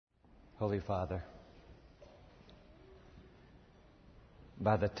Holy Father,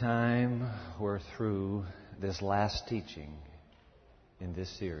 by the time we're through this last teaching in this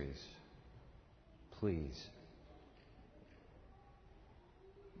series, please,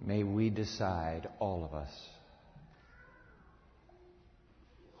 may we decide, all of us,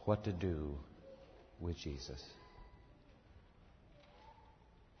 what to do with Jesus.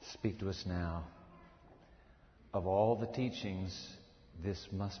 Speak to us now. Of all the teachings, this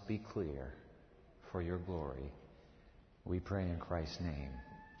must be clear for your glory. We pray in Christ's name.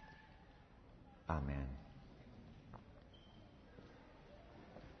 Amen.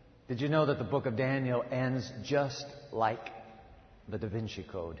 Did you know that the book of Daniel ends just like the Da Vinci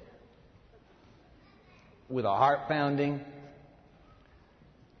Code? With a heart-pounding,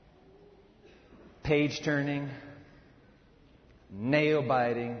 page-turning,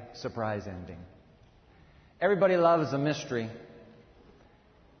 nail-biting surprise ending. Everybody loves a mystery.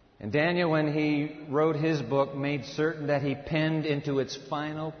 And Daniel, when he wrote his book, made certain that he penned into its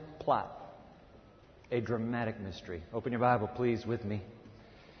final plot a dramatic mystery. Open your Bible, please, with me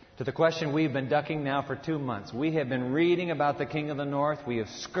to the question we've been ducking now for 2 months. We have been reading about the King of the North. We have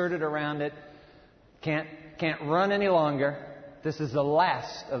skirted around it. Can't run any longer. This is the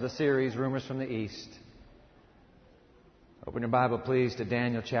last of the series, Rumors from the East. Open your Bible, please, to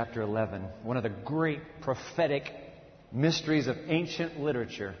Daniel chapter 11, one of the great prophetic mysteries of ancient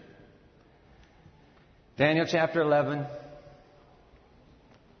literature. Daniel chapter 11.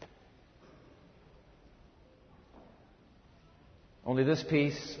 Only this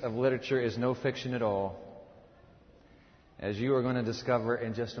piece of literature is no fiction at all, as you are going to discover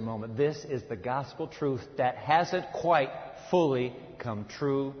in just a moment. This is the gospel truth that hasn't quite fully come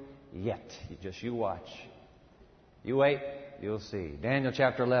true yet. You watch. You wait, you'll see. Daniel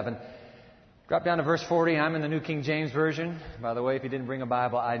chapter 11. Drop down to verse 40. I'm in the New King James Version. By the way, if you didn't bring a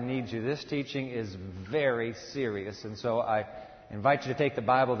Bible, I need you. This teaching is very serious, and so I invite you to take the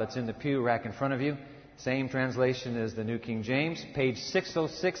Bible that's in the pew rack in front of you. Same translation as the New King James. Page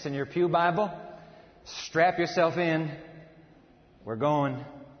 606 in your pew Bible. Strap yourself in. We're going.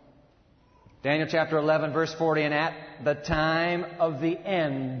 Daniel chapter 11, verse 40. And at the time of the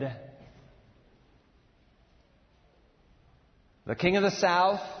end, the king of the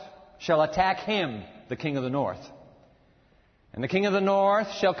south shall attack him, the king of the north. And the king of the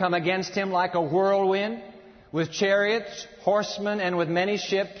north shall come against him like a whirlwind, with chariots, horsemen, and with many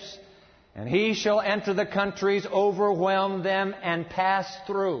ships. And he shall enter the countries, overwhelm them, and pass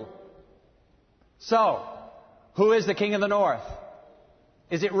through. So, who is the king of the north?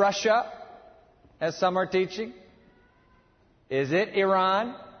 Is it Russia, as some are teaching? Is it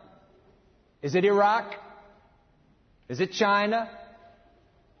Iran? Is it Iraq? Is it China?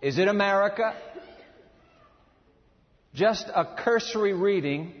 Is it America? Just a cursory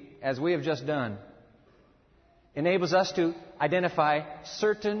reading, as we have just done, enables us to identify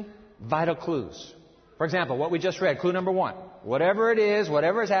certain vital clues. For example, what we just read, clue number 1. Whatever it is,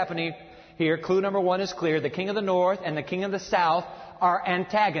 whatever is happening here, clue number 1 is clear. The king of the north and the king of the south are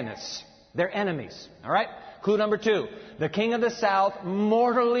antagonists. They're enemies. All right? Clue number 2. The king of the south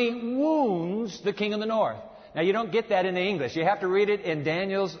mortally wounds the king of the north. Now, you don't get that in the English. You have to read it in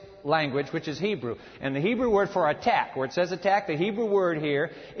Daniel's language, which is Hebrew. And the Hebrew word for attack, where it says attack, the Hebrew word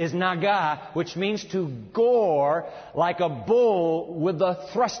here is naga, which means to gore like a bull with a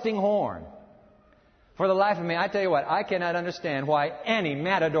thrusting horn. For the life of me, I tell you what, I cannot understand why any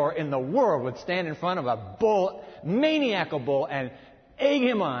matador in the world would stand in front of a bull, maniacal bull, and egg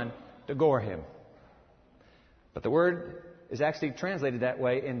him on to gore him. But the word is actually translated that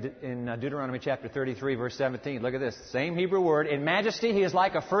way in Deuteronomy chapter 33, verse 17. Look at this. Same Hebrew word. In majesty, he is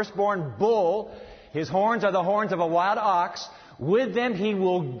like a firstborn bull. His horns are the horns of a wild ox. With them he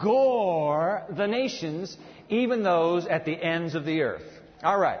will gore the nations, even those at the ends of the earth.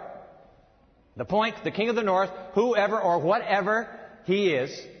 All right. The point, the king of the north, whoever or whatever he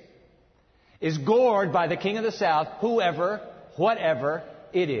is gored by the king of the south, whoever, whatever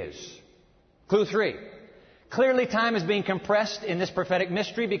it is. Clue 3. Clearly, time is being compressed in this prophetic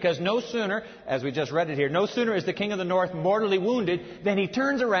mystery because no sooner, as we just read it here, no sooner is the king of the north mortally wounded than he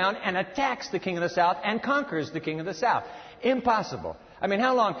turns around and attacks the king of the south and conquers the king of the south. Impossible. I mean,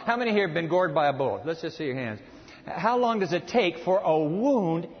 how many here have been gored by a bull? Let's just see your hands. How long does it take for a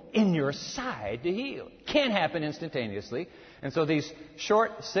wound in your side to heal? Can't happen instantaneously. And so these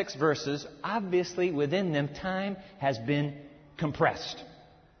short 6 verses, obviously within them, time has been compressed.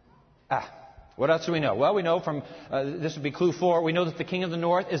 What else do we know? Well, we know from, this would be clue 4, we know that the king of the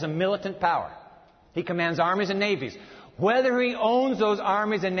north is a militant power. He commands armies and navies. Whether he owns those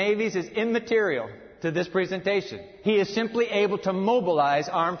armies and navies is immaterial. to this presentation. He is simply able to mobilize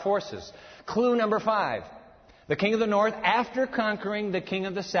armed forces. Clue number 5. The king of the north, after conquering the king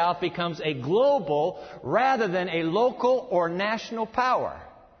of the south, becomes a global rather than a local or national power.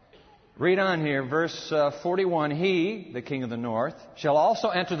 Read on here, verse 41. He, the king of the north, shall also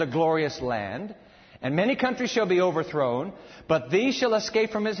enter the glorious land, and many countries shall be overthrown, but these shall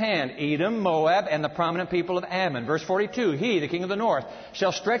escape from his hand, Edom, Moab, and the prominent people of Ammon. Verse 42, he, the king of the north,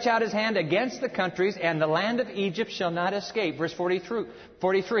 shall stretch out his hand against the countries, and the land of Egypt shall not escape. Verse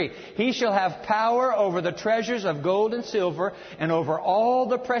 43, he shall have power over the treasures of gold and silver, and over all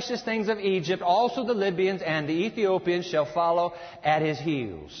the precious things of Egypt. Also the Libyans and the Ethiopians shall follow at his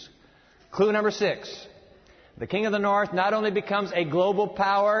heels. Clue number 6. The king of the north not only becomes a global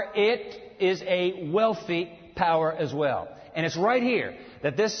power, it is a wealthy power as well. And it's right here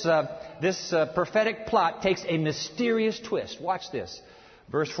that this prophetic plot takes a mysterious twist. Watch this.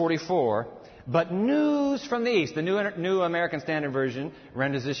 Verse 44. But news from the east, the New American Standard Version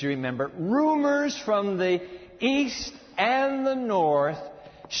renders this, you remember, rumors from the east and the north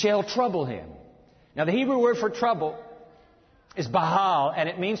shall trouble him. Now the Hebrew word for trouble is bahal, and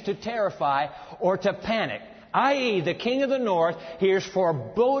it means to terrify or to panic. I.e., the king of the north hears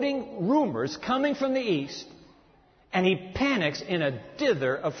foreboding rumors coming from the east, and he panics in a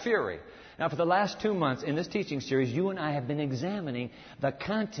dither of fury. Now, for the last 2 months in this teaching series, you and I have been examining the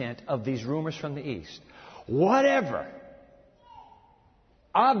content of these rumors from the east. Whatever.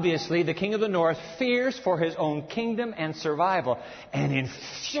 Obviously, the king of the north fears for his own kingdom and survival, and in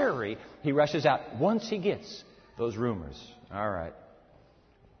fury, he rushes out once he gets those rumors. All right.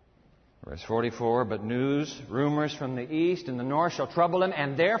 Verse 44, but news, rumors from the east and the north shall trouble him,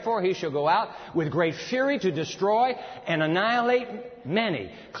 and therefore he shall go out with great fury to destroy and annihilate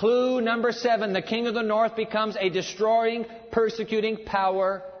many. Clue number 7, the king of the north becomes a destroying, persecuting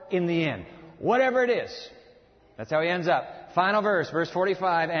power in the end. Whatever it is. That's how he ends up. Final verse, verse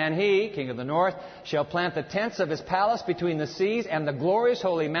 45, and he, king of the north, shall plant the tents of his palace between the seas and the glorious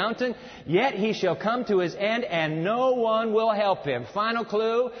holy mountain. Yet he shall come to his end, and no one will help him. Final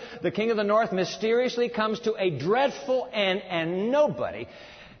clue, the king of the north mysteriously comes to a dreadful end, and nobody,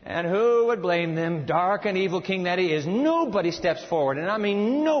 and who would blame them, dark and evil king that he is, nobody steps forward, and I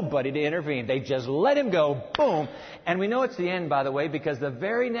mean nobody to intervene. They just let him go, boom. And we know it's the end, by the way, because the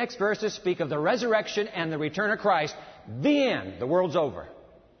very next verses speak of the resurrection and the return of Christ. The end. The world's over.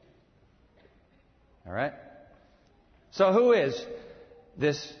 All right? So who is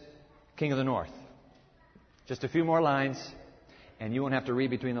this king of the north? Just a few more lines, and you won't have to read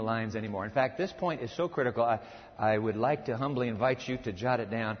between the lines anymore. In fact, this point is so critical, I would like to humbly invite you to jot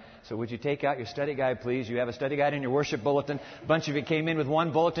it down. So would you take out your study guide, please? You have a study guide in your worship bulletin. A bunch of you came in with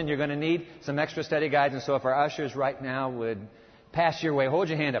one bulletin. You're going to need some extra study guides. And so if our ushers right now would pass your way, hold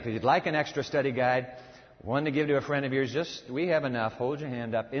your hand up. If you'd like an extra study guide, one to give to a friend of yours, we have enough. Hold your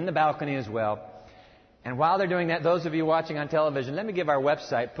hand up. In the balcony as well. And while they're doing that, those of you watching on television, let me give our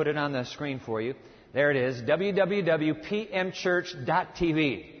website, put it on the screen for you. There it is,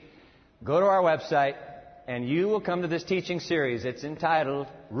 www.pmchurch.tv. Go to our website, and you will come to this teaching series. It's entitled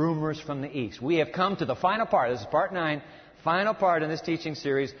Rumors from the East. We have come to the final part. This is part 9, final part in this teaching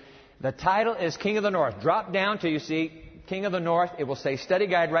series. The title is King of the North. Drop down till you see King of the North. It will say Study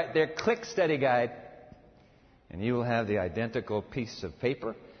Guide right there. Click Study Guide. And you will have the identical piece of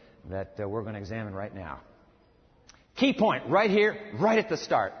paper that we're going to examine right now. Key point right here, right at the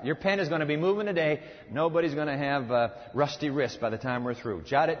start. Your pen is going to be moving today. Nobody's going to have rusty wrists by the time we're through.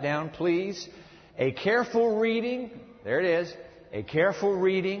 Jot it down, please. A careful reading, there it is, a careful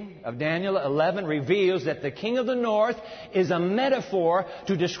reading of Daniel 11 reveals that the king of the north is a metaphor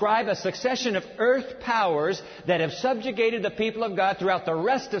to describe a succession of earth powers that have subjugated the people of God throughout the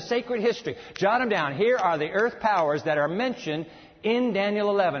rest of sacred history. Jot them down. Here are the earth powers that are mentioned in Daniel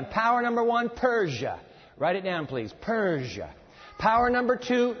 11. Power number 1, Persia. Write it down, please. Persia. Power number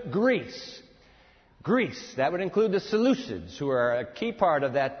 2, Greece. Greece. That would include the Seleucids, who are a key part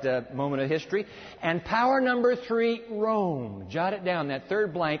of that moment of history. And power number 3, Rome. Jot it down. That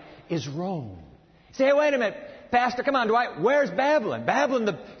third blank is Rome. Say, wait a minute, Pastor, come on, Dwight. Where's Babylon?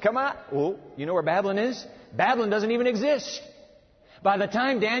 Come on. Oh, you know where Babylon is? Babylon doesn't even exist. By the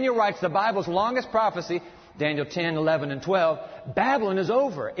time Daniel writes the Bible's longest prophecy, Daniel 10, 11, and 12, Babylon is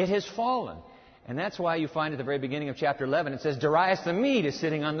over. It has fallen. And that's why you find at the very beginning of chapter 11, it says, Darius the Mede is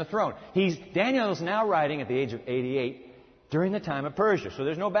sitting on the throne. Daniel is now writing at the age of 88 during the time of Persia. So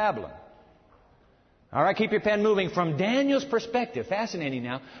there's no Babylon. All right, keep your pen moving. From Daniel's perspective, fascinating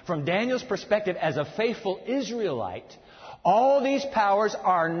now, from Daniel's perspective as a faithful Israelite, all these powers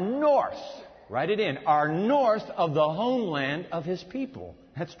are north, write it in, are north of the homeland of his people.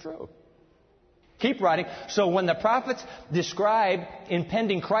 That's true. Keep writing. So when the prophets described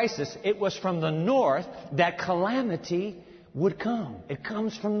impending crisis, it was from the north that calamity would come. It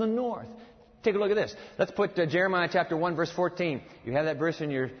comes from the north. Take a look at this. Let's put Jeremiah chapter 1, verse 14. You have that verse in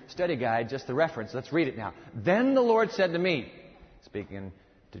your study guide, just the reference. Let's read it now. Then the Lord said to me, speaking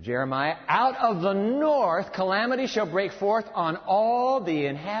to Jeremiah, out of the north calamity shall break forth on all the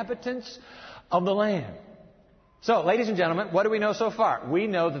inhabitants of the land. So, ladies and gentlemen, what do we know so far? We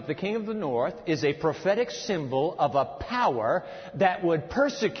know that the king of the north is a prophetic symbol of a power that would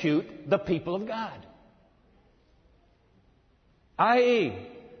persecute the people of God. I.e.,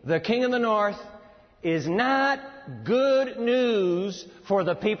 the king of the north is not good news for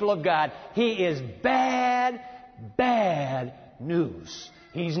the people of God. He is bad, bad news.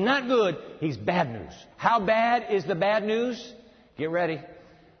 He's not good. He's bad news. How bad is the bad news? Get ready.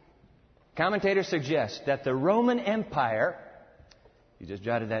 Commentators suggest that the Roman Empire, you just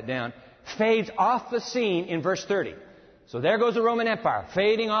jotted that down, fades off the scene in verse 30. So there goes the Roman Empire,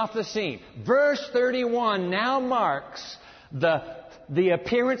 fading off the scene. Verse 31 now marks the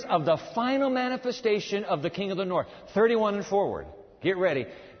appearance of the final manifestation of the king of the north. 31 and forward. Get ready.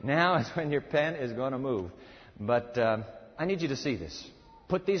 Now is when your pen is going to move. But I need you to see this.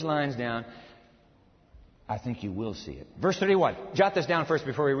 Put these lines down. I think you will see it. Verse 31. Jot this down first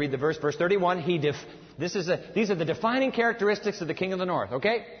before we read the verse. Verse 31. These are the defining characteristics of the king of the north.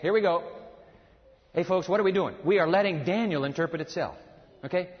 Okay? Here we go. Hey folks, what are we doing? We are letting Daniel interpret itself.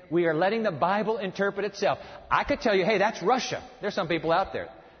 Okay? We are letting the Bible interpret itself. I could tell you, hey, that's Russia. There's some people out there.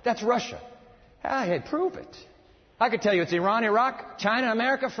 That's Russia. Hey, prove it. I could tell you it's Iran, Iraq, China,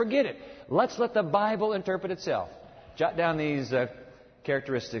 America. Forget it. Let's let the Bible interpret itself. Jot down these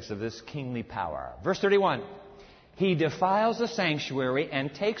characteristics of this kingly power. Verse 31. He defiles the sanctuary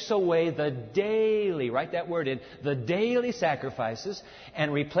and takes away the daily, write that word in, the daily sacrifices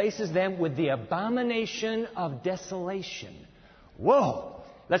and replaces them with the abomination of desolation. Whoa!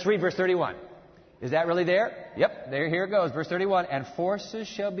 Let's read verse 31. Is that really there? Yep, here it goes. Verse 31. And forces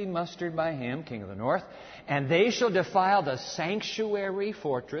shall be mustered by him, king of the north, and they shall defile the sanctuary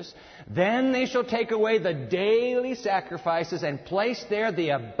fortress. Then they shall take away the daily sacrifices and place there the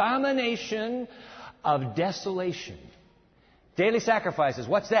abomination of desolation. Daily sacrifices.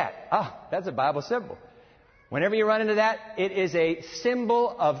 What's that? That's a Bible symbol. Whenever you run into that, it is a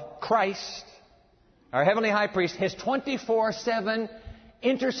symbol of Christ, our heavenly high priest, his 24/7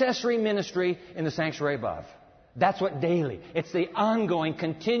 intercessory ministry in the sanctuary above. That's what daily. It's the ongoing,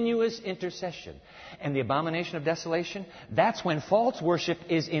 continuous intercession. And the abomination of desolation, that's when false worship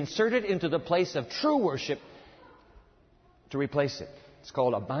is inserted into the place of true worship to replace it. It's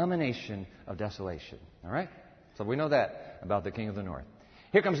called abomination of desolation. All right? So we know that about the king of the north.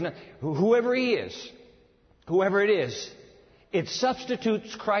 Here comes whoever he is, whoever it is, it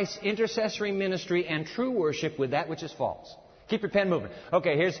substitutes Christ's intercessory ministry and true worship with that which is false. Keep your pen moving.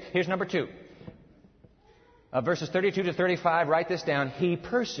 Okay, here's number 2. Verses 32 to 35, write this down. He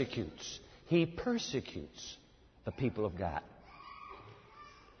persecutes the people of God.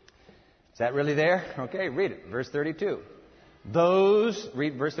 Is that really there? Okay, read it. Verse 32.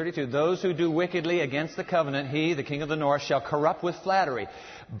 Read verse 32. Those who do wickedly against the covenant, he, the king of the north, shall corrupt with flattery.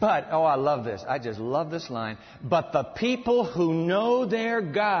 But, I love this. I just love this line. But the people who know their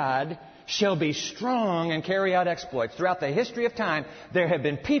God shall be strong and carry out exploits. Throughout the history of time, there have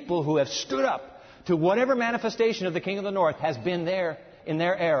been people who have stood up to whatever manifestation of the king of the north has been there in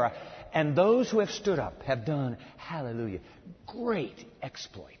their era. And those who have stood up have done, hallelujah, great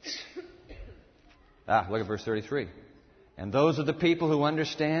exploits. Look at verse 33. And those of the people who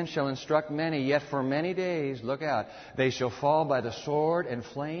understand shall instruct many, yet for many days, look out, they shall fall by the sword and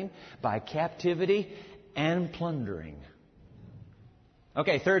flame, by captivity and plundering.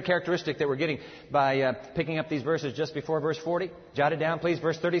 Okay, third characteristic that we're getting by picking up these verses just before verse 40. Jot it down, please.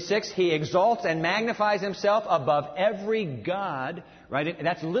 Verse 36. He exalts and magnifies himself above every god. Right?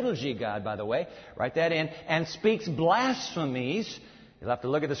 That's little g God, by the way. Write that in. And speaks blasphemies. You'll have to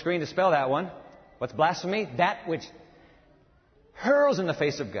look at the screen to spell that one. What's blasphemy? That which hurls in the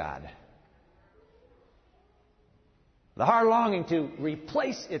face of God. The heart longing to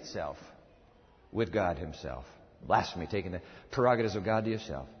replace itself with God himself. Blasphemy, taking the prerogatives of God to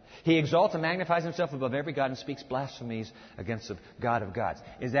yourself. He exalts and magnifies himself above every god and speaks blasphemies against the God of gods.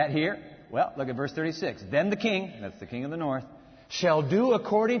 Is that here? Well, look at verse 36. Then the king, that's the king of the north, shall do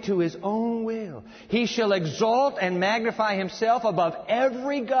according to his own will. He shall exalt and magnify himself above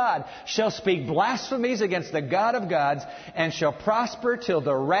every god, shall speak blasphemies against the God of gods, and shall prosper till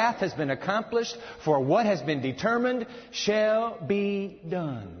the wrath has been accomplished, for what has been determined shall be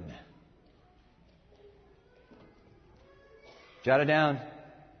done. Jot it down.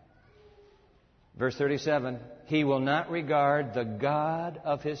 Verse 37, he will not regard the God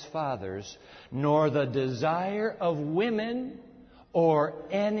of his fathers, nor the desire of women, or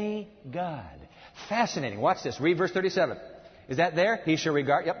any god. Fascinating. Watch this. Read verse 37. Is that there? He shall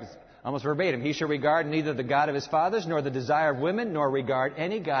regard, yep, it's almost verbatim. He shall regard neither the God of his fathers, nor the desire of women, nor regard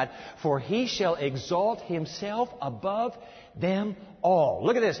any god, for he shall exalt himself above them all.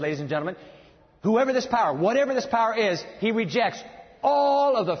 Look at this, ladies and gentlemen. Whoever this power, whatever this power is, he rejects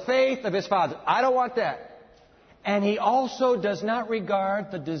all of the faith of his fathers. I don't want that. And he also does not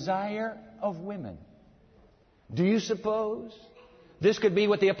regard the desire of women. Do you suppose this could be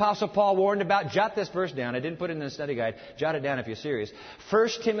what the Apostle Paul warned about? Jot this verse down. I didn't put it in the study guide. Jot it down if you're serious. 1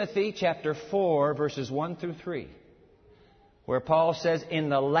 Timothy chapter 4, verses 1 through 3. Where Paul says, in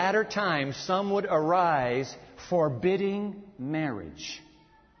the latter times some would arise forbidding marriage.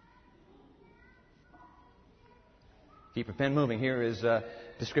 Keep your pen moving. Here is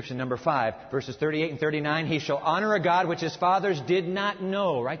description number 5, verses 38 and 39. He shall honor a God which his fathers did not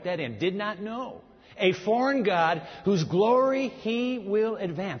know. Write that in. Did not know. A foreign god whose glory he will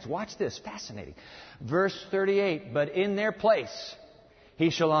advance. Watch this. Fascinating. Verse 38. But in their place he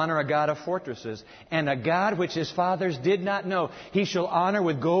shall honor a God of fortresses, and a God which his fathers did not know. He shall honor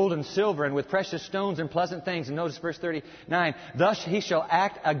with gold and silver, and with precious stones and pleasant things. And notice verse 39. Thus he shall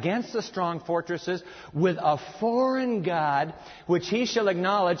act against the strong fortresses with a foreign God, which he shall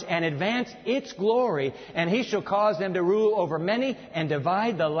acknowledge and advance its glory. And he shall cause them to rule over many and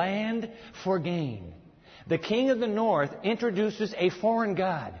divide the land for gain. The king of the north introduces a foreign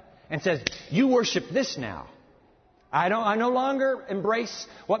God and says, you worship this now. I no longer embrace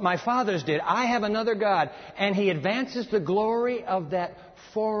what my fathers did. I have another God. And he advances the glory of that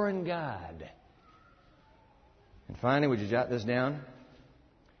foreign God. And finally, would you jot this down?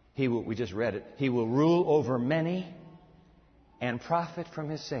 We just read it. He will rule over many and profit from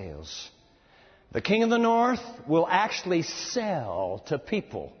his sales. The king of the north will actually sell to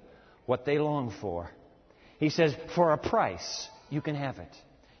people what they long for. He says, for a price, you can have it.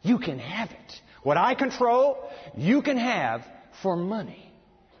 You can have it. What I control, you can have for money.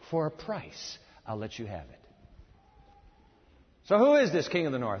 For a price, I'll let you have it. So who is this king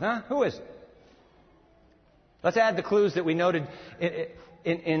of the north? Huh? Who is it? Let's add the clues that we noted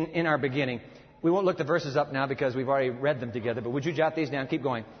in our beginning. We won't look the verses up now because we've already read them together. But would you jot these down? Keep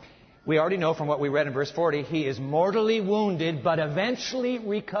going. We already know from what we read in verse 40, he is mortally wounded but eventually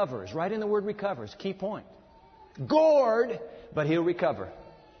recovers. Right in the word recovers. Key point. Gored, but he'll recover.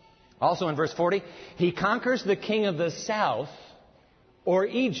 Also in verse 40, he conquers the king of the south, or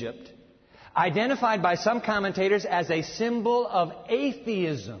Egypt, identified by some commentators as a symbol of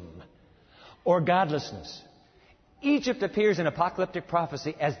atheism or godlessness. Egypt appears in apocalyptic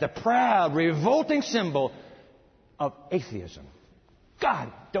prophecy as the proud, revolting symbol of atheism.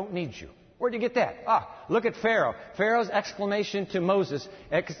 God don't need you. Where'd you get that? Look at Pharaoh. Pharaoh's exclamation to Moses,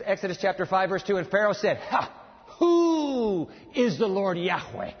 Exodus chapter 5, verse 2, and Pharaoh said, who is the Lord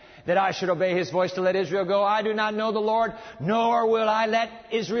Yahweh, that I should obey his voice to let Israel go? I do not know the Lord, nor will I let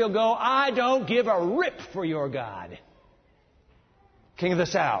Israel go. I don't give a rip for your God. King of the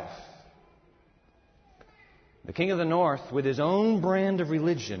south. The king of the north, with his own brand of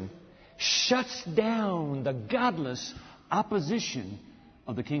religion, shuts down the godless opposition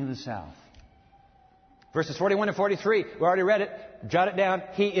of the king of the south. Verses 41 and 43, we already read it. Jot it down.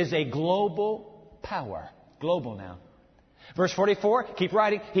 He is a global power. Global now. Verse 44, keep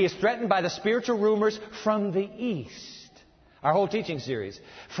writing. He is threatened by the spiritual rumors from the east. Our whole teaching series.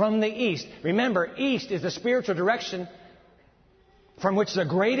 From the east. Remember, east is the spiritual direction from which the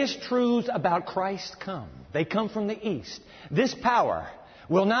greatest truths about Christ come. They come from the east. This power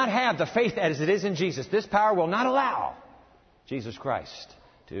will not have the faith as it is in Jesus. This power will not allow Jesus Christ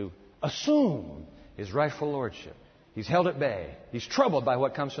to assume his rightful lordship. He's held at bay. He's troubled by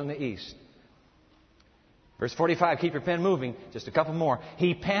what comes from the east. Verse 45, keep your pen moving. Just a couple more.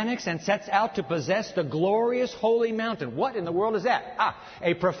 He panics and sets out to possess the glorious holy mountain. What in the world is that?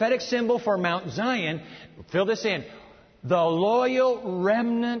 A prophetic symbol for Mount Zion. Fill this in. The loyal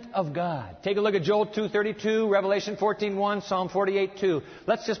remnant of God. Take a look at Joel 2:32, Revelation 14:1, Psalm 48:2.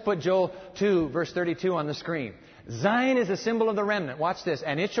 Let's just put Joel 2, verse 32 on the screen. Zion is a symbol of the remnant. Watch this.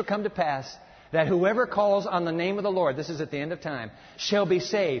 And it shall come to pass that whoever calls on the name of the Lord, this is at the end of time, shall be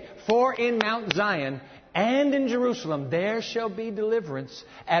saved. For in Mount Zion and in Jerusalem there shall be deliverance,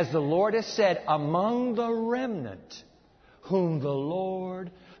 as the Lord has said, among the remnant whom the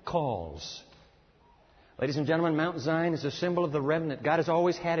Lord calls. Ladies and gentlemen, Mount Zion is a symbol of the remnant. God has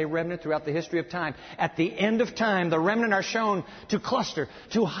always had a remnant throughout the history of time. At the end of time, the remnant are shown to cluster,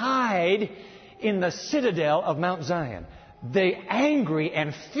 to hide in the citadel of Mount Zion. the angry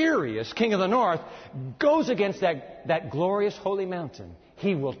and furious king of the north goes against that glorious holy mountain,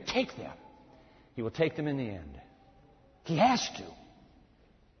 he will take them. He will take them in the end. He has to.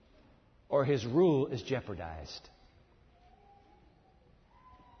 Or his rule is jeopardized.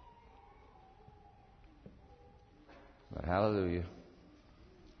 But hallelujah.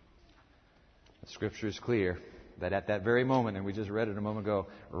 The Scripture is clear that at that very moment, and we just read it a moment ago,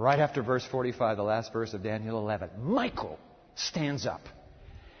 right after verse 45, the last verse of Daniel 11, Michael stands up.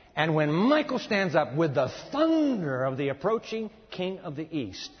 And when Michael stands up with the thunder of the approaching king of the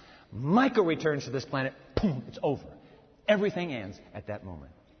east, Michael returns to this planet. Boom, it's over. Everything ends at that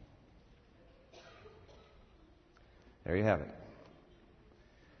moment. There you have it.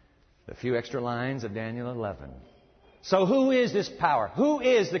 The few extra lines of Daniel 11. So who is this power? Who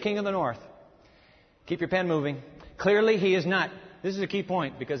is the king of the north? Keep your pen moving. Clearly, he is not. This is a key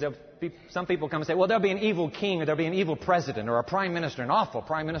point, because some people come and say, well, there'll be an evil king, or there'll be an evil president, or a prime minister, an awful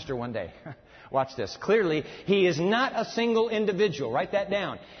prime minister one day. Watch this. Clearly, he is not a single individual. Write that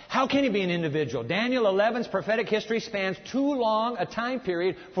down. How can he be an individual? Daniel 11's prophetic history spans too long a time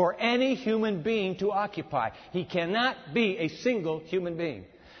period for any human being to occupy. He cannot be a single human being.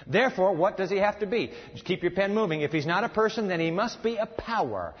 Therefore, what does he have to be? Just keep your pen moving. If he's not a person, then he must be a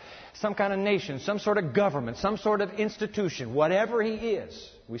power. Some kind of nation, some sort of government, some sort of institution, whatever he is.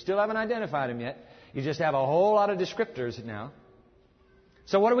 We still haven't identified him yet. You just have a whole lot of descriptors now.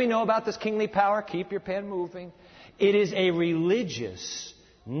 So what do we know about this kingly power? Keep your pen moving. It is a religious,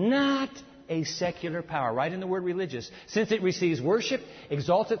 not a secular power. Write in the word religious. Since it receives worship,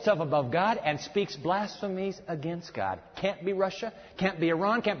 exalts itself above God, and speaks blasphemies against God. Can't be Russia, can't be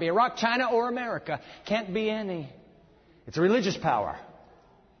Iran, can't be Iraq, China, or America. Can't be any. It's a religious power.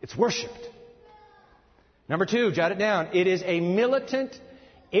 It's worshipped. Number 2, jot it down. It is a militant,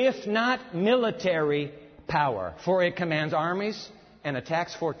 if not military, power. For it commands armies and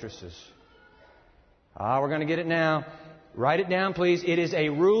attacks fortresses. We're going to get it now. Write it down, please. It is a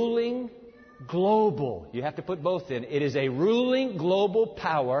ruling global. You have to put both in. It is a ruling global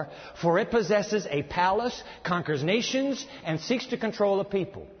power, for it possesses a palace, conquers nations, and seeks to control a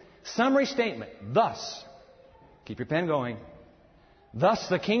people. Summary statement. Thus, keep your pen going. Thus,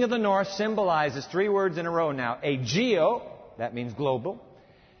 the king of the north symbolizes 3 words in a row now. A geo, that means global.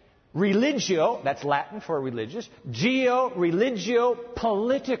 Religio, that's Latin for religious. Geo, religio,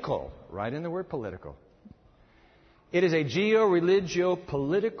 political. Write in the word political. It is a geo-religio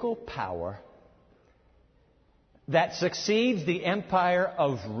political power that succeeds the empire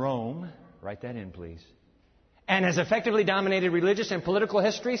of Rome. Write that in, please. And has effectively dominated religious and political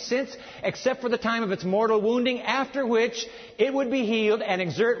history since, except for the time of its mortal wounding, after which it would be healed and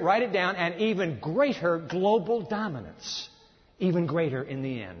exert, write it down, an even greater global dominance. Even greater in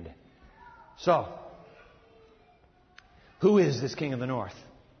the end. So, who is this king of the north?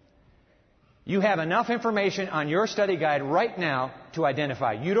 You have enough information on your study guide right now to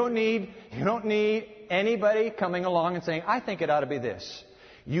identify. You don't need anybody coming along and saying, I think it ought to be this.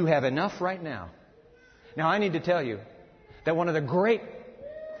 You have enough right now. Now, I need to tell you that one of the great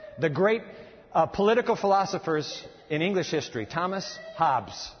political philosophers in English history, Thomas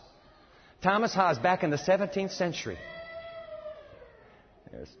Hobbes, back in the 17th century,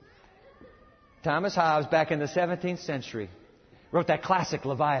 Thomas Hobbes, back in the 17th century, wrote that classic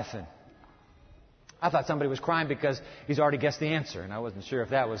Leviathan. I thought somebody was crying because he's already guessed the answer, and I wasn't sure if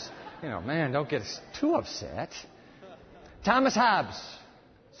that was, man, don't get too upset. Thomas Hobbes,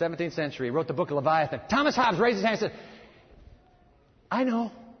 17th century, wrote the book of Leviathan. Thomas Hobbes raised his hand and said, I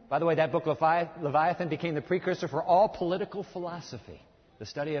know. By the way, that book, Leviathan, became the precursor for all political philosophy, the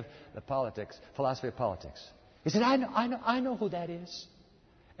study of the philosophy of politics. He said, I know who that is.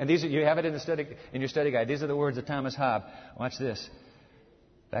 And you have it in your study guide. These are the words of Thomas Hobbes. Watch this.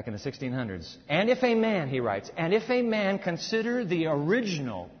 Back in the 1600s. And if a man, he writes, and if a man consider the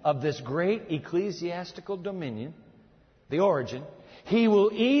original of this great ecclesiastical dominion, the origin, he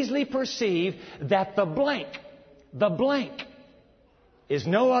will easily perceive that the blank is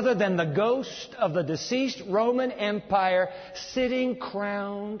no other than the ghost of the deceased Roman Empire sitting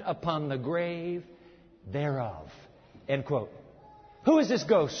crowned upon the grave thereof. End quote. Who is this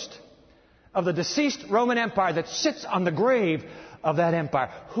ghost of the deceased Roman Empire that sits on the grave of that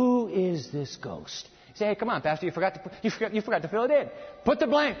empire? Who is this ghost? You say, hey, come on, Pastor, you forgot to fill it in. Put the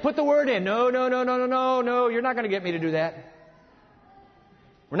blank, put the word in. No, you're not going to get me to do that.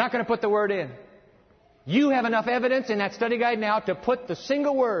 We're not going to put the word in. You have enough evidence in that study guide now to put the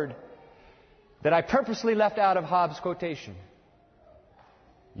single word that I purposely left out of Hobbes' quotation.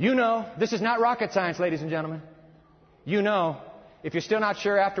 This is not rocket science, ladies and gentlemen. If you're still not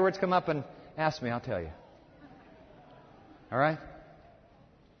sure afterwards, come up and ask me, I'll tell you. All right?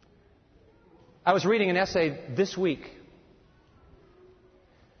 I was reading an essay this week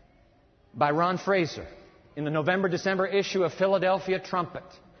by Ron Fraser in the November-December issue of Philadelphia Trumpet.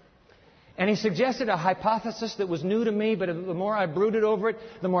 And he suggested a hypothesis that was new to me, but the more I brooded over it,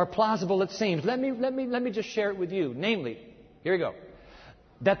 the more plausible it seems. Let me just share it with you. Namely, here we go.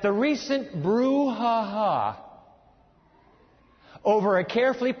 That the recent brouhaha over a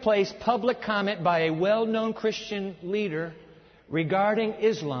carefully placed public comment by a well-known Christian leader regarding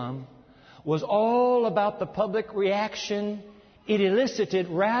Islam was all about the public reaction it elicited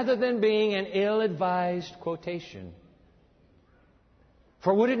rather than being an ill-advised quotation.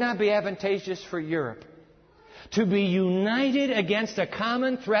 For would it not be advantageous for Europe to be united against a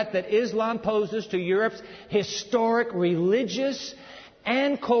common threat that Islam poses to Europe's historic religious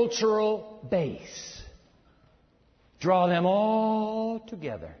and cultural base? Draw them all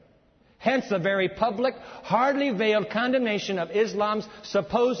together. Hence the very public, hardly veiled condemnation of Islam's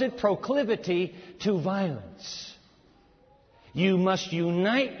supposed proclivity to violence. You must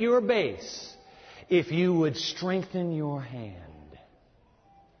unite your base if you would strengthen your hand.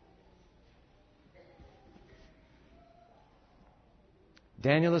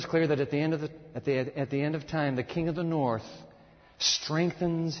 Daniel is clear that at the end of time, the king of the north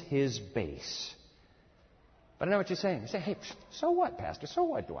strengthens his base. But I know what you're saying. You say, hey, so what, Pastor? So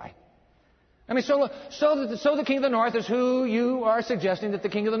what do I? I mean, so the king of the north is who you are suggesting that the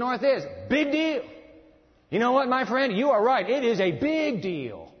king of the north is. Big deal. You know what, my friend? You are right. It is a big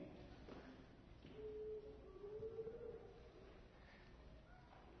deal.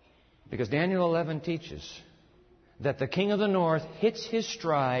 Because Daniel 11 teaches that the king of the north hits his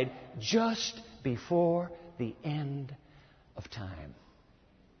stride just before the end of time.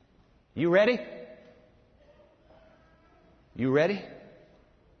 You ready? You ready?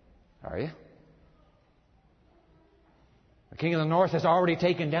 Are you? The king of the north has already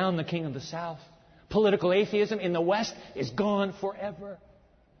taken down the king of the south. Political atheism in the west is gone forever.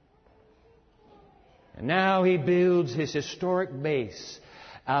 And now he builds his historic base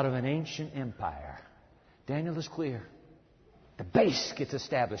out of an ancient empire. Daniel is clear. The base gets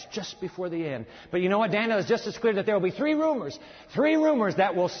established just before the end. But you know what? Daniel is just as clear that there will be three rumors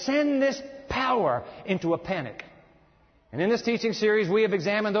that will send this power into a panic. And in this teaching series, we have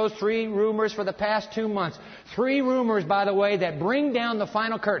examined those three rumors for the past 2 months. Three rumors, by the way, that bring down the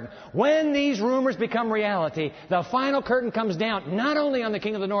final curtain. When these rumors become reality, the final curtain comes down not only on the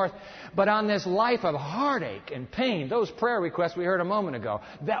king of the north, but on this life of heartache and pain. Those prayer requests we heard a moment ago,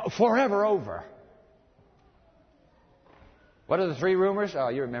 that forever over. What are the three rumors? Oh,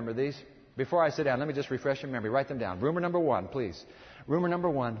 you remember these. Before I sit down, let me just refresh your memory. Write them down. Rumor number one, please. Rumor number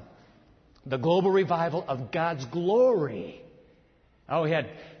one. The global revival of God's glory. Oh, we had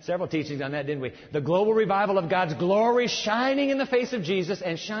several teachings on that, didn't we? The global revival of God's glory shining in the face of Jesus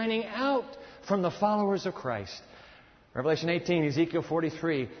and shining out from the followers of Christ. Revelation 18, Ezekiel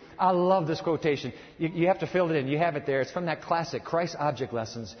 43. I love this quotation. You have to fill it in. You have it there. It's from that classic, Christ Object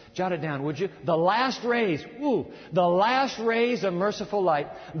Lessons. Jot it down, would you? The last rays, the last rays of merciful light,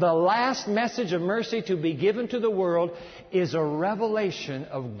 the last message of mercy to be given to the world is a revelation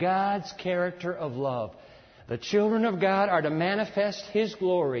of God's character of love. The children of God are to manifest His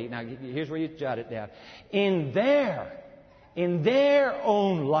glory. Now, here's where you jot it down. In their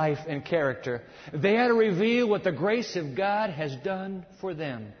own life and character, they are to reveal what the grace of God has done for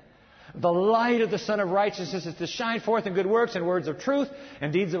them. The light of the Son of Righteousness is to shine forth in good works and words of truth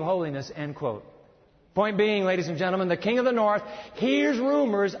and deeds of holiness, end quote. Point being, ladies and gentlemen, the king of the north hears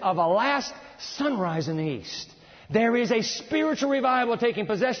rumors of a last sunrise in the east. There is a spiritual revival taking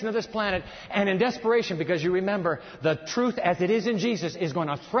possession of this planet, and in desperation, because you remember, the truth as it is in Jesus is going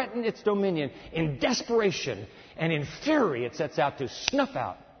to threaten its dominion. In desperation and in fury, it sets out to snuff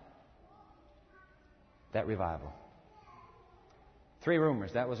out that revival. Three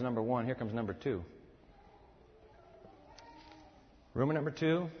rumors. That was number one. Here comes number two. Rumor number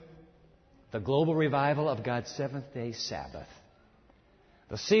two, the global revival of God's seventh-day Sabbath.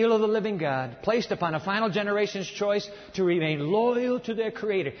 The seal of the living God placed upon a final generation's choice to remain loyal to their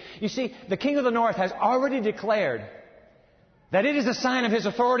Creator. You see, the King of the North has already declared that it is a sign of His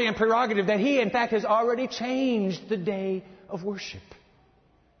authority and prerogative that He, in fact, has already changed the day of worship.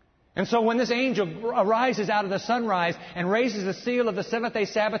 And so when this angel arises out of the sunrise and raises the seal of the seventh-day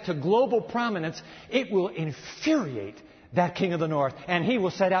Sabbath to global prominence, it will infuriate that King of the North, and he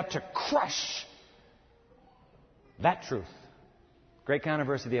will set out to crush that truth. Great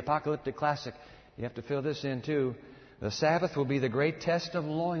controversy, the apocalyptic classic. You have to fill this in too. The Sabbath will be the great test of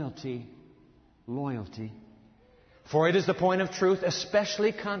loyalty. Loyalty. For it is the point of truth,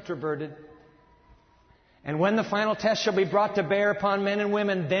 especially controverted. And when the final test shall be brought to bear upon men and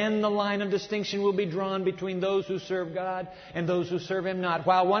women, then the line of distinction will be drawn between those who serve God and those who serve Him not.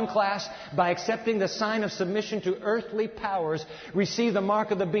 While one class, by accepting the sign of submission to earthly powers, receive the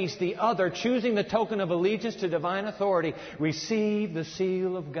mark of the beast, the other, choosing the token of allegiance to divine authority, receive the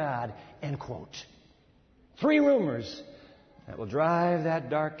seal of God. End quote. 3 rumors that will drive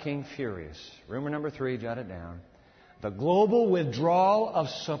that dark king furious. Rumor number 3, jot it down. The global withdrawal of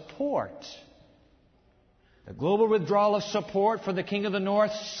support. The global withdrawal of support for the king of the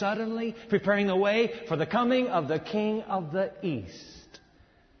north, suddenly preparing the way for the coming of the king of the east.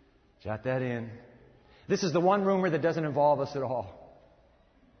 Jot that in. This is the one rumor that doesn't involve us at all.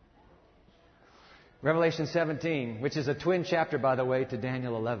 Revelation 17, which is a twin chapter, by the way, to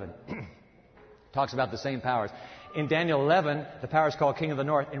Daniel 11, talks about the same powers. In Daniel 11, the power is called King of the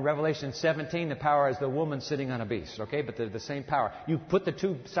North. In Revelation 17, the power is the woman sitting on a beast. Okay, but they're the same power. You put the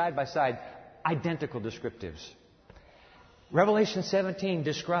two side by side. Identical descriptives. Revelation 17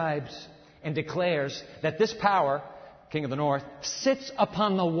 describes and declares that this power, King of the North, sits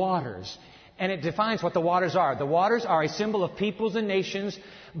upon the waters. And it defines what the waters are. The waters are a symbol of peoples and nations,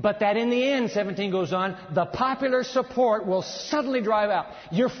 but that in the end, 17 goes on, the popular support will suddenly dry out.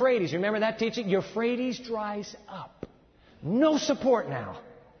 Euphrates, remember that teaching? Euphrates dries up. No support now.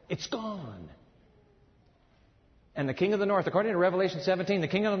 It's gone. And the king of the north, according to Revelation 17, the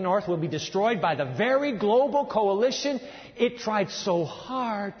king of the north will be destroyed by the very global coalition it tried so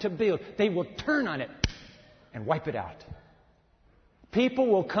hard to build. They will turn on it and wipe it out. People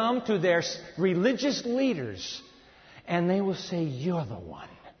will come to their religious leaders and they will say, "You're the one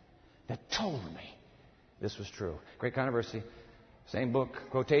that told me this was true." Great Controversy, same book,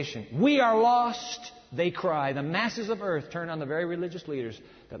 quotation. "We are lost," they cry. The masses of earth turn on the very religious leaders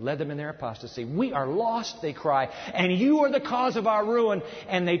that led them in their apostasy. "We are lost," they cry, "and you are the cause of our ruin."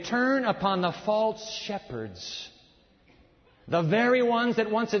 And they turn upon the false shepherds. The very ones that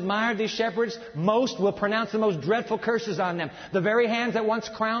once admired these shepherds most will pronounce the most dreadful curses on them. The very hands that once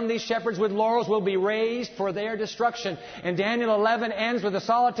crowned these shepherds with laurels will be raised for their destruction. And Daniel 11 ends with a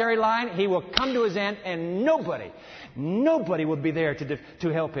solitary line. He will come to his end and nobody will be there to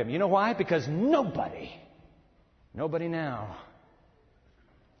help him. You know why? Because nobody now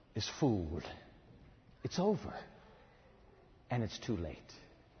is fooled. It's over. And it's too late.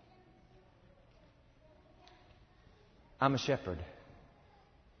 I'm a shepherd.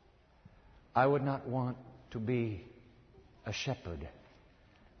 I would not want to be a shepherd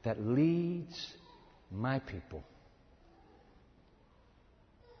that leads my people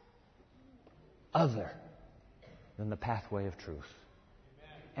other than the pathway of truth.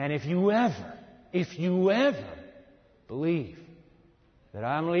 And if you ever believe that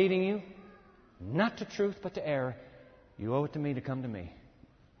I'm leading you not to truth but to error, you owe it to me to come to me.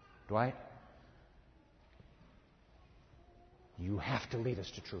 Dwight, you have to lead us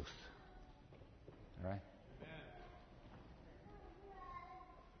to truth. All right?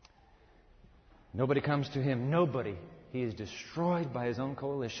 Nobody comes to him. Nobody. He is destroyed by his own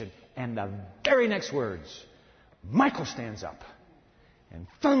coalition. And the very next words, Michael stands up. And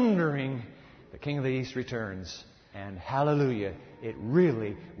thundering, the King of the East returns. And hallelujah, it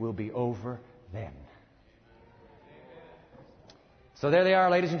really will be over then. So there they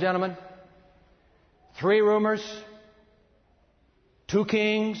are, ladies and gentlemen. 3 rumors. 2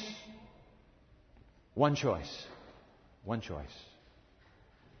 kings, 1 choice. 1 choice.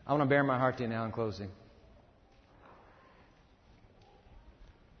 I want to bare my heart to you now in closing.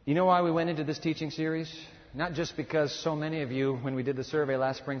 You know why we went into this teaching series? Not just because so many of you, when we did the survey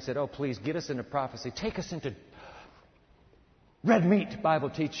last spring, said, "Oh, please, get us into prophecy. Take us into red meat Bible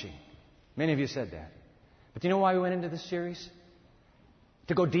teaching." Many of you said that. But do you know why we went into this series?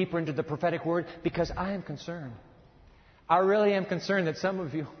 To go deeper into the prophetic word? Because I am concerned. I really am concerned that some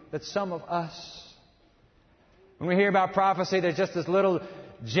of us, when we hear about prophecy, there's just this little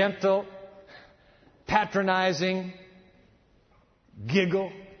gentle, patronizing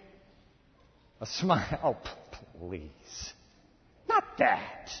giggle, a smile. "Oh, please. Not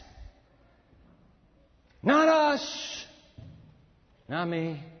that. Not us. Not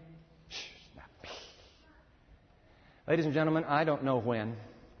me. Not me." Ladies and gentlemen, I don't know when.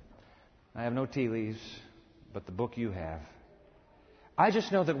 I have no tea leaves. But the book you have. I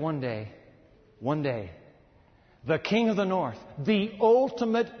just know that one day, the King of the North, the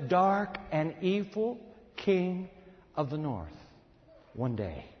ultimate dark and evil King of the North, one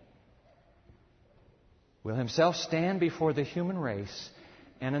day will himself stand before the human race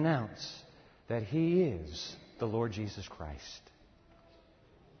and announce that he is the Lord Jesus Christ.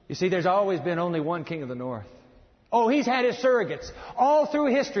 You see, there's always been only one King of the North. Oh, he's had his surrogates. All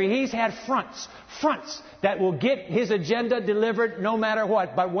through history, he's had fronts that will get his agenda delivered no matter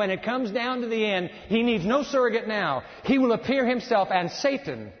what. But when it comes down to the end, he needs no surrogate now. He will appear himself, and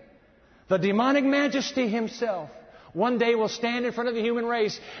Satan, the demonic majesty himself, one day will stand in front of the human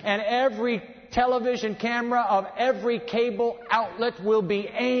race, and every television camera of every cable outlet will be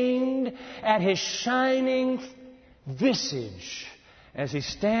aimed at his shining visage as he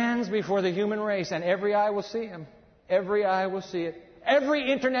stands before the human race, and every eye will see him. Every eye will see it.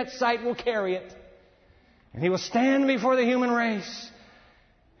 Every internet site will carry it. And he will stand before the human race,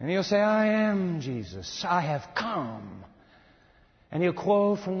 and he'll say, I am Jesus. I have come. And he'll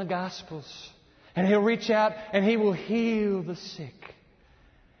quote from the Gospels. And he'll reach out and he will heal the sick.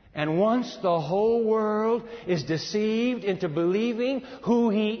 And once the whole world is deceived into believing who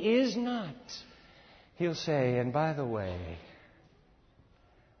he is not, he'll say, and by the way,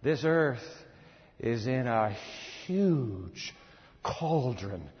 this earth is in a huge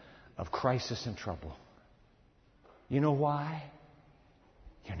cauldron of crisis and trouble. You know why?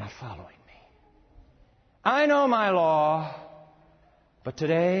 You're not following me. I know my law, but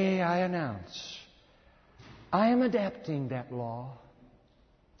today I announce I am adapting that law.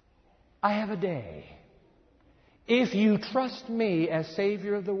 I have a day. If you trust me as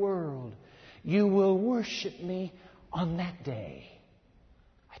Savior of the world, you will worship me on that day.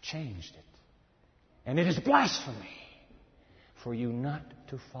 I changed it. And it is blasphemy for you not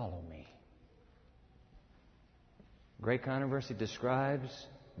to follow me. Great Controversy describes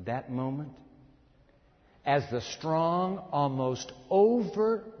that moment as the strong, almost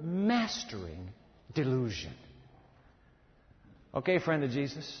overmastering delusion. Okay, friend of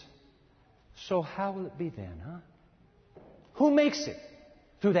Jesus. So how will it be then, huh? Who makes it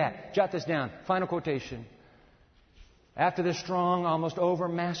through that? Jot this down. Final quotation. After this strong, almost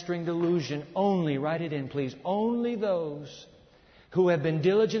overmastering delusion, only, write it in please, only those who have been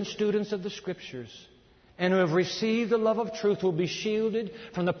diligent students of the Scriptures and who have received the love of truth will be shielded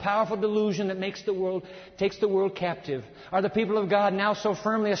from the powerful delusion that takes the world captive. Are the people of God now so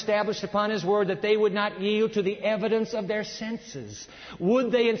firmly established upon His Word that they would not yield to the evidence of their senses?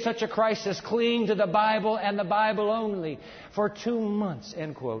 Would they in such a crisis cling to the Bible and the Bible only? For 2 months,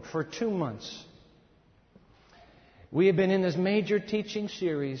 end quote, for 2 months, we have been in this major teaching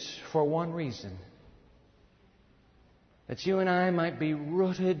series for one reason. That you and I might be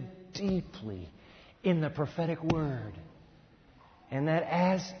rooted deeply in the prophetic word. And that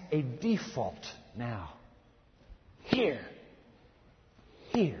as a default now, here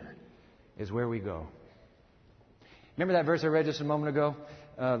is where we go. Remember that verse I read just a moment ago?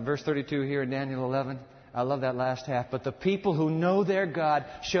 Verse 32 here in Daniel 11. I love that last half. But the people who know their God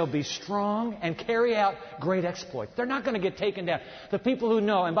shall be strong and carry out great exploits. They're not going to get taken down. The people who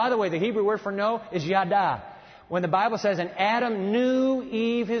know. And by the way, the Hebrew word for know is yada. When the Bible says, and Adam knew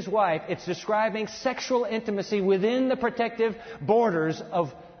Eve, his wife, it's describing sexual intimacy within the protective borders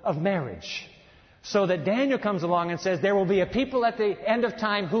of marriage. So that Daniel comes along and says, there will be a people at the end of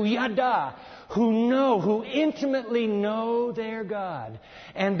time who yada, who intimately know their God.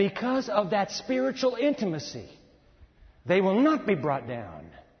 And because of that spiritual intimacy, they will not be brought down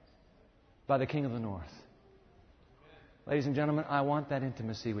by the King of the North. Ladies and gentlemen, I want that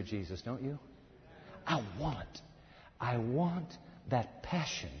intimacy with Jesus, don't you? I want that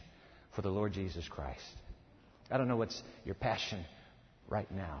passion for the Lord Jesus Christ. I don't know what's your passion right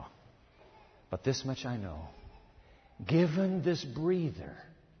now, but this much I know. Given this breather,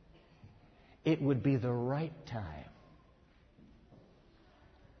 it would be the right time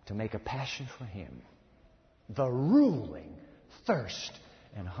to make a passion for Him the ruling thirst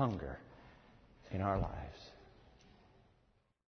and hunger in our lives.